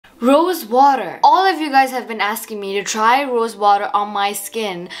Rose water. All of you guys have been asking me to try rose water on my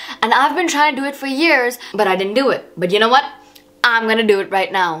skin, and I've been trying to do it for years, but I didn't do it. But you know what? I'm gonna do it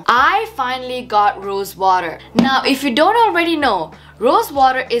right now. I finally got rose water. Now, if you don't already know, rose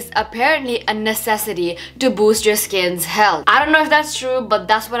water is apparently a necessity to boost your skin's health. I don't know if that's true, but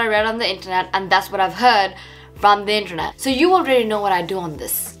that's what I read on the internet, and that's what I've heard from the internet. So you already know what I do on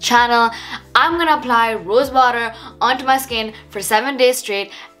this channel. I'm gonna apply rose water onto my skin for 7 days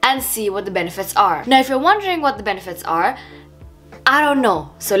straight and see what the benefits are. Now, if you're wondering what the benefits are, I don't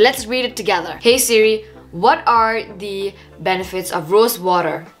know. So let's read it together. Hey Siri, what are the benefits of rose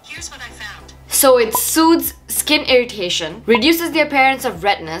water? Here's what I found. So it soothes skin irritation, reduces the appearance of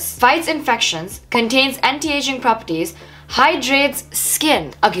redness, fights infections, contains anti-aging properties, hydrates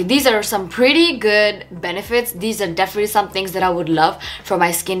skin. Okay, these are some pretty good benefits. These are definitely some things that I would love for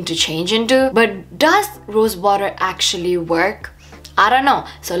my skin to change into. But does rose water actually work? I don't know,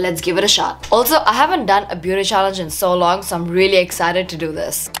 so let's give it a shot. Also, I haven't done a beauty challenge in so long, so I'm really excited to do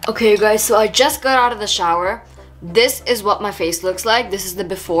this. Okay, you guys, so I just got out of the shower. This is what my face looks like. This is the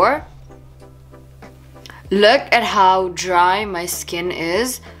before. Look at how dry my skin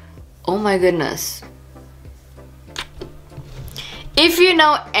is. Oh my goodness. If you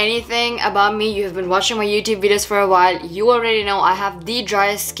know anything about me, you have been watching my YouTube videos for a while, you already know I have the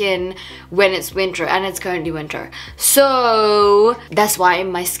driest skin when it's winter, and it's currently winter. So that's why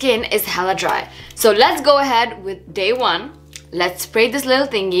my skin is hella dry. So let's go ahead with day 1. Let's spray this little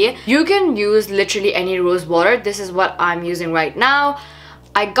thingy. You can use literally any rose water. This is what I'm using right now.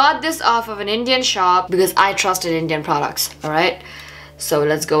 I got this off of an Indian shop because I trust in Indian products, alright? So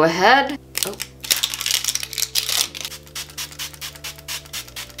let's go ahead. Oh.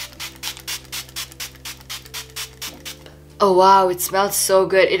 Oh wow, it smells so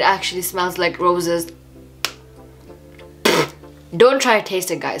good. It actually smells like roses. Don't try to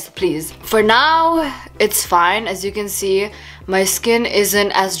taste it, guys, please. For now, it's fine. As you can see, my skin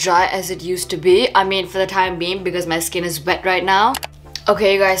isn't as dry as it used to be. I mean, for the time being, because my skin is wet right now.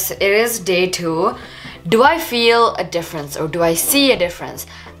 Okay, you guys, it is day 2. Do I feel a difference or do I see a difference?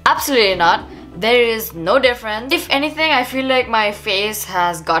 Absolutely not. There is no difference. If anything, I feel like my face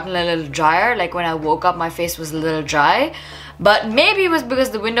has gotten a little drier. Like when I woke up, my face was a little dry. But maybe it was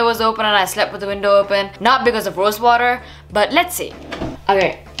because the window was open and I slept with the window open. Not because of rose water, but let's see.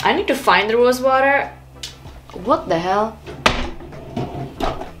 Okay, I need to find the rose water. What the hell?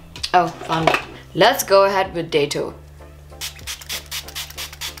 Oh, found it. Let's go ahead with day 2.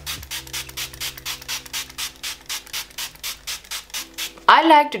 I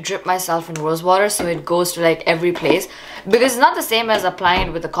like to drip myself in rose water so it goes to like every place, because it's not the same as applying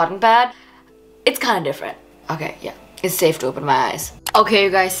it with a cotton pad. It's kind of different. Okay, yeah, it's safe to open my eyes. Okay, you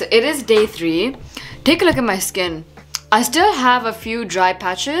guys, so it is day 3. Take a look at my skin. I still have a few dry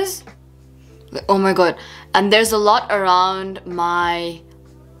patches. Oh my god. And there's a lot around my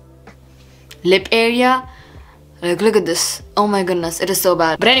lip area. Like, look at this. Oh my goodness, it is so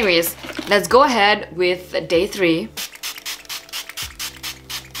bad. But anyways, let's go ahead with day 3.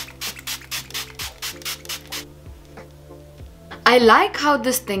 I like how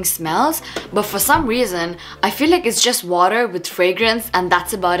this thing smells, but for some reason, I feel like it's just water with fragrance and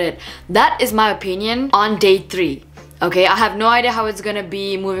that's about it. That is my opinion on day 3. Okay, I have no idea how it's gonna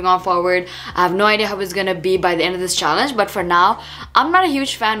be moving on forward. I have no idea how it's gonna be by the end of this challenge, but for now, I'm not a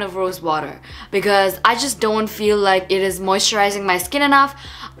huge fan of rose water because I just don't feel like it is moisturizing my skin enough.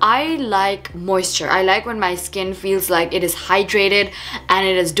 I like moisture. I like when my skin feels like it is hydrated and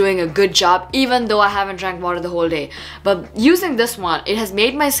it is doing a good job, even though I haven't drank water the whole day. But using this one, it has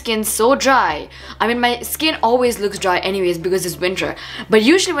made my skin so dry. I mean, my skin always looks dry anyways because it's winter. But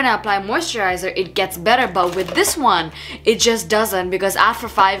usually when I apply moisturizer, it gets better. But with this one, it just doesn't, because after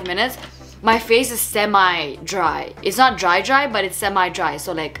 5 minutes, my face is semi-dry. It's not dry, but it's semi-dry.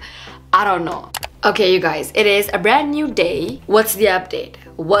 So like, I don't know. Okay, you guys, it is a brand new day. What's the update?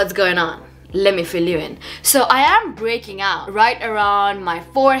 What's going on? Let me fill you in. So I am breaking out right around my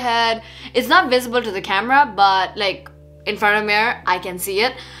forehead. It's not visible to the camera, but like in front of the mirror, I can see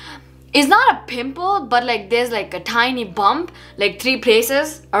it. It's not a pimple, but like there's like a tiny bump, like 3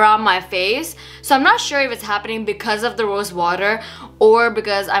 places around my face. So I'm not sure if it's happening because of the rose water or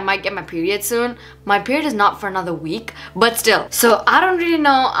because I might get my period soon. My period is not for another week, but still. So I don't really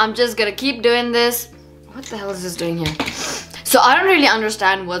know. I'm just gonna keep doing this. What the hell is this doing here? So I don't really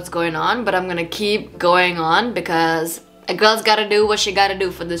understand what's going on, but I'm gonna keep going on because a girl's gotta do what she gotta do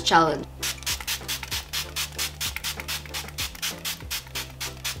for this challenge.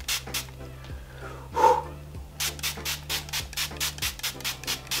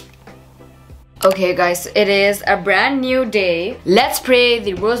 Okay guys, it is a brand new day. Let's spray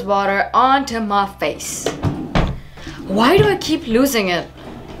the rose water onto my face. Why do I keep losing it?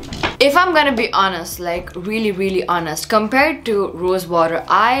 If I'm gonna be honest, like really honest, compared to rose water,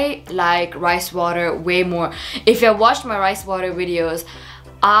 I like rice water way more. If you watched my rice water videos,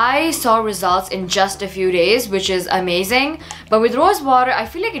 I saw results in just a few days, which is amazing. But with rose water, I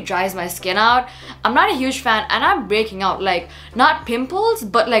feel like it dries my skin out. I'm not a huge fan and I'm breaking out, like not pimples,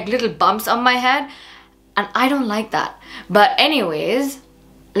 but like little bumps on my head. And I don't like that. But anyways,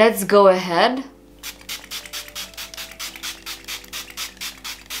 let's go ahead.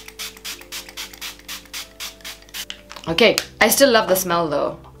 Okay, I still love the smell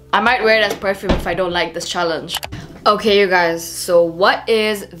though. I might wear it as perfume if I don't like this challenge. Okay you guys, so what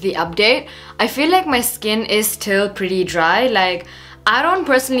is the update? I feel like my skin is still pretty dry. Like, I don't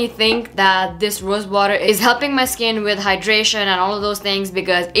personally think that this rose water is helping my skin with hydration and all of those things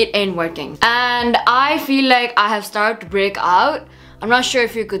because it ain't working. And I feel like I have started to break out. I'm not sure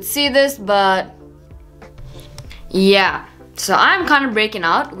if you could see this, but yeah. So I'm kind of breaking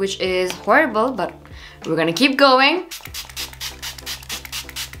out, which is horrible, but we're gonna keep going.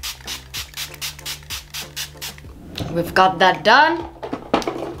 We've got that done.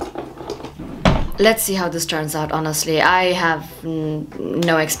 Let's see how this turns out, honestly. I have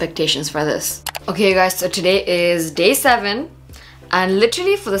no expectations for this. Okay guys, so today is day 7 and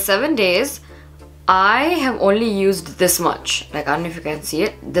literally for the 7 days, I have only used this much. Like, I don't know if you can see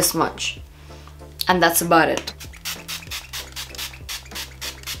it, this much. And that's about it.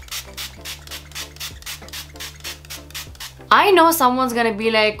 I know someone's gonna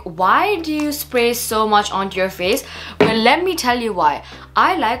be like, why do you spray so much onto your face? Well, let me tell you why.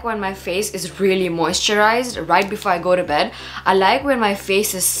 I like when my face is really moisturized right before I go to bed. I like when my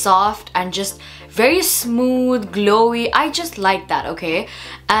face is soft and just very smooth, glowy. I just like that, okay?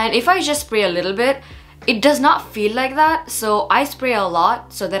 And if I just spray a little bit, it does not feel like that. So I spray a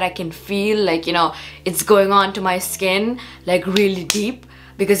lot so that I can feel like, you know, it's going on to my skin like really deep.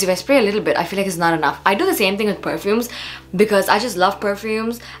 Because if I spray a little bit, I feel like it's not enough. I do the same thing with perfumes because I just love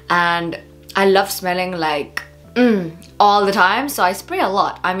perfumes and I love smelling like all the time. So I spray a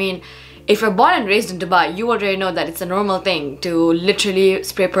lot. I mean, if you're born and raised in Dubai, you already know that it's a normal thing to literally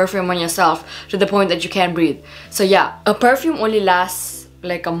spray perfume on yourself to the point that you can't breathe. So yeah, a perfume only lasts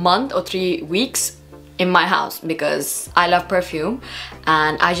like a month or 3 weeks in my house because I love perfume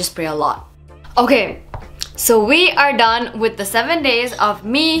and I just spray a lot. Okay. So we are done with the 7 days of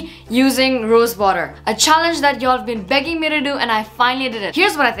me using rose water. A challenge that y'all have been begging me to do and I finally did it.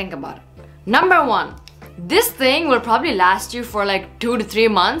 Here's what I think about it. Number 1, this thing will probably last you for like 2 to 3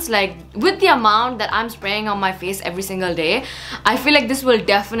 months. Like, with the amount that I'm spraying on my face every single day, I feel like this will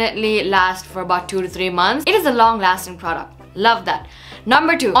definitely last for about 2 to 3 months. It is a long lasting product. Love that.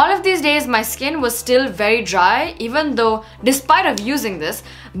 Number 2, all of these days my skin was still very dry even though despite of using this.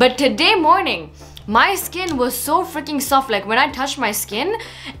 But today morning, my skin was so freaking soft. Like, when I touch my skin,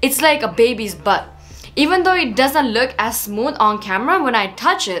 it's like a baby's butt. Even though it doesn't look as smooth on camera, when I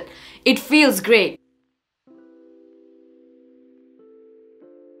touch it, it feels great.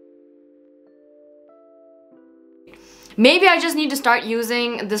 Maybe I just need to start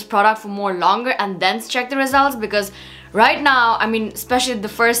using this product for more longer and then check the results because right now, I mean, especially the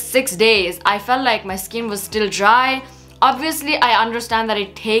first 6 days, I felt like my skin was still dry. Obviously, I understand that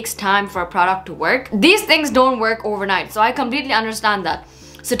it takes time for a product to work. These things don't work overnight, so I completely understand that.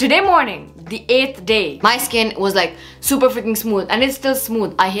 So today morning, the 8th day, my skin was like super freaking smooth and it's still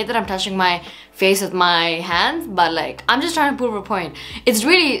smooth. I hate that I'm touching my face with my hands, but like, I'm just trying to prove a point. It's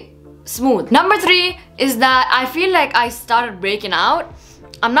really smooth. Number 3 is that I feel like I started breaking out.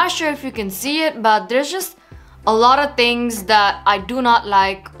 I'm not sure if you can see it, but there's just a lot of things that I do not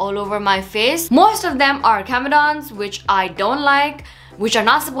like all over my face. Most of them are Chamedons, which I don't like, which are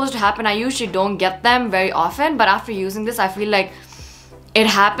not supposed to happen. I usually don't get them very often, but after using this, I feel like it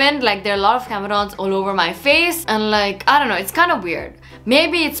happened. Like, there are a lot of Chamedons all over my face and like, I don't know, it's kind of weird.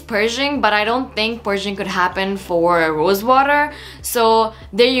 Maybe it's purging, but I don't think purging could happen for rose water. So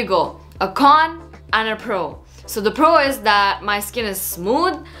there you go, a con and a pro. So the pro is that my skin is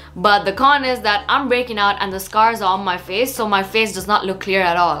smooth, but the con is that I'm breaking out and the scars are on my face, so my face does not look clear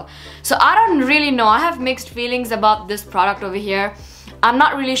at all. So I don't really know. I have mixed feelings about this product over here. I'm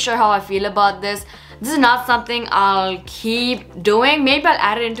not really sure how I feel about this. This is not something I'll keep doing. Maybe I'll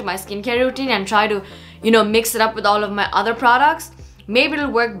add it into my skincare routine and try to, you know, mix it up with all of my other products. Maybe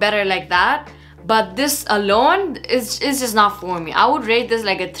it'll work better like that. But this alone is just not for me. I would rate this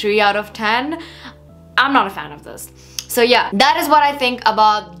like a 3 out of 10. I'm not a fan of this. So yeah, that is what I think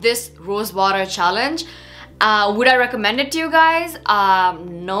about this rose water challenge. Would I recommend it to you guys?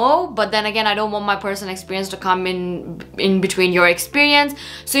 No, but then again, I don't want my personal experience to come in between your experience.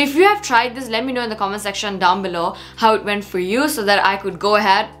 So if you have tried this, let me know in the comment section down below how it went for you, so that I could go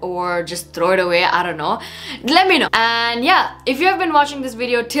ahead or just throw it away. I don't know. Let me know. And yeah, if you have been watching this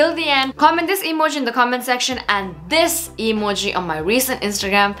video till the end, comment this emoji in the comment section and this emoji on my recent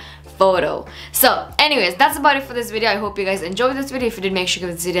Instagram photo. So anyways, that's about it for this video. I hope you guys enjoyed this video. If you did, make sure to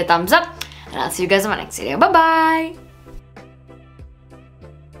give this video a thumbs up, and I'll see you guys in my next video. Bye bye.